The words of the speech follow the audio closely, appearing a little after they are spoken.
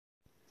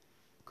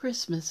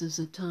Christmas is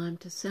a time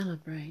to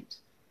celebrate.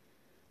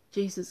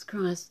 Jesus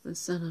Christ, the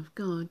Son of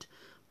God,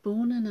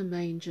 born in a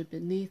manger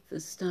beneath the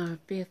Star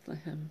of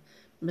Bethlehem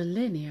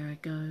millennia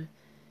ago,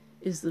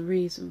 is the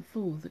reason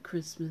for the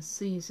Christmas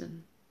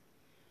season.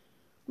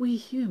 We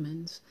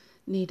humans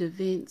need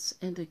events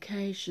and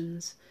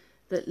occasions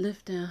that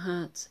lift our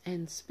hearts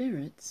and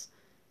spirits,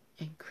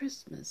 and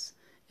Christmas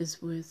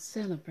is worth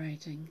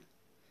celebrating.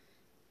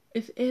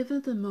 If ever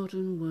the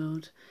modern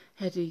world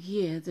had a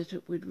year that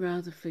it would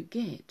rather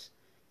forget,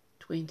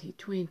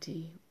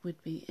 2020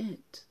 would be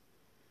it.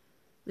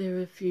 There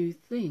are few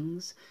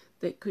things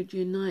that could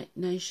unite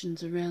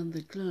nations around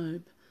the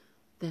globe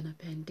than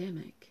a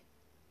pandemic.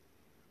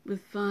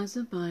 With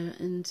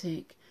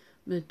Pfizer-BioNTech,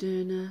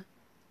 Moderna,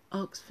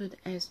 Oxford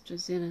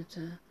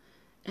AstraZeneca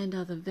and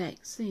other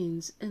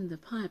vaccines in the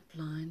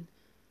pipeline,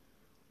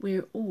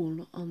 we're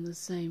all on the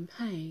same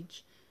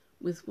page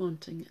with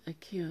wanting a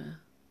cure.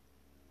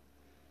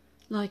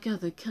 Like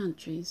other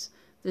countries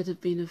that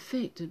have been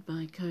affected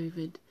by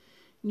COVID,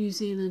 New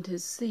Zealand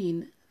has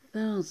seen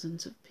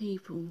thousands of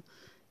people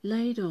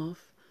laid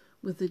off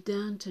with the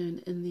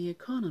downturn in the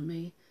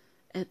economy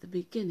at the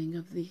beginning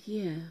of the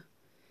year.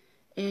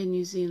 Air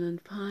New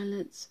Zealand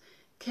pilots,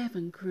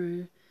 cabin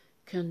crew,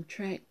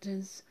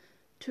 contractors,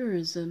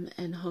 tourism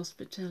and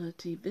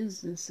hospitality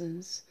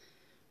businesses,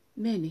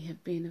 many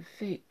have been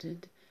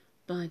affected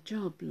by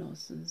job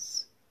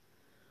losses.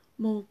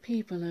 More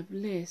people have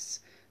less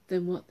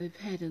than what they've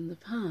had in the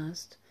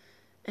past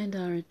and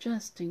are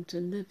adjusting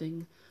to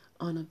living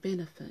on a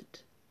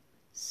benefit,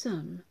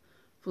 some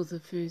for the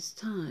first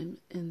time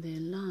in their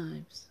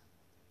lives.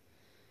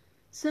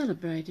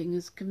 Celebrating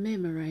is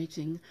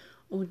commemorating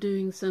or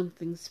doing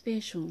something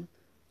special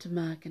to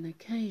mark an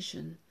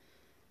occasion,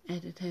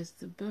 and it has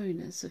the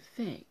bonus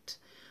effect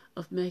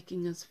of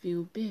making us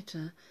feel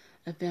better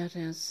about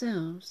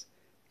ourselves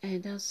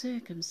and our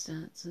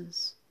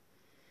circumstances.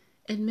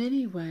 In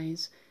many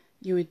ways,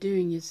 you are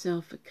doing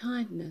yourself a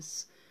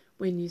kindness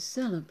when you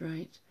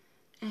celebrate,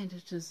 and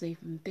it is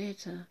even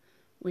better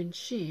when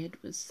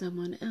shared with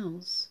someone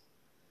else.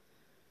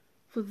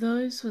 For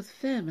those with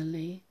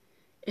family,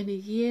 in a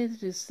year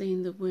that has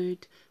seen the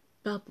word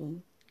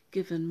bubble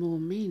given more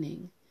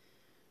meaning,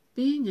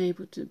 being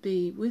able to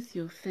be with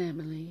your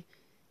family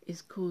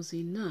is cause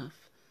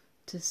enough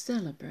to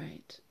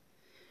celebrate.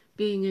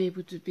 Being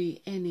able to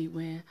be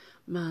anywhere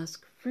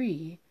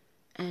mask-free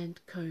and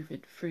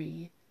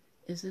COVID-free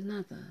is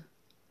another.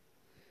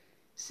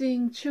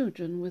 Seeing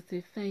children with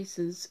their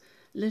faces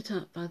lit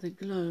up by the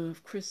glow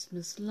of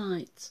Christmas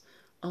lights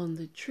on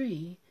the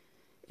tree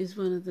is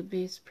one of the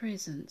best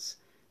presents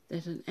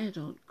that an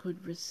adult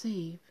could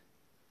receive.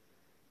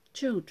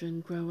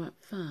 Children grow up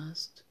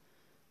fast.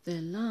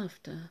 Their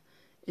laughter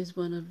is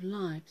one of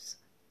life's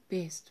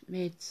best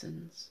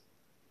medicines.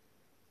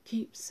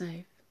 Keep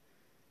safe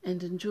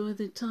and enjoy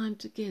the time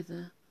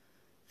together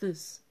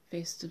this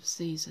festive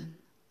season.